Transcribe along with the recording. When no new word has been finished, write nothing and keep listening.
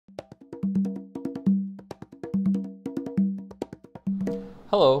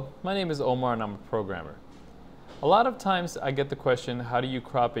Hello, my name is Omar and I'm a programmer. A lot of times I get the question, how do you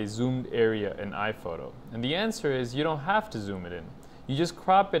crop a zoomed area in iPhoto? And the answer is you don't have to zoom it in. You just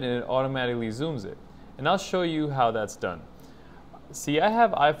crop it and it automatically zooms it. And I'll show you how that's done. See, I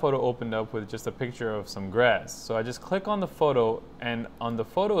have iPhoto opened up with just a picture of some grass. So I just click on the photo, and on the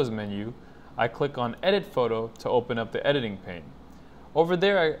Photos menu, I click on Edit Photo to open up the editing pane. Over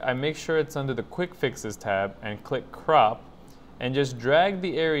there, I make sure it's under the Quick Fixes tab and click Crop, and just drag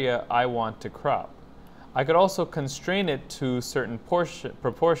the area I want to crop. I could also constrain it to certain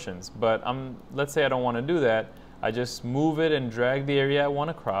proportions, but let's say I don't want to do that. I just move it and drag the area I want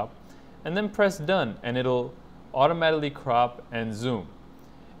to crop, and then press Done, and it'll automatically crop and zoom.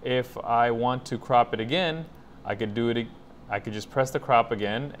 If I want to crop it again, I could just press the crop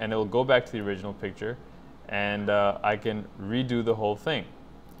again, and it'll go back to the original picture, and I can redo the whole thing.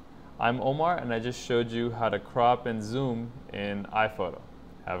 I'm Omar, and I just showed you how to crop and zoom in iPhoto.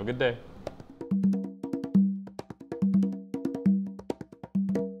 Have a good day.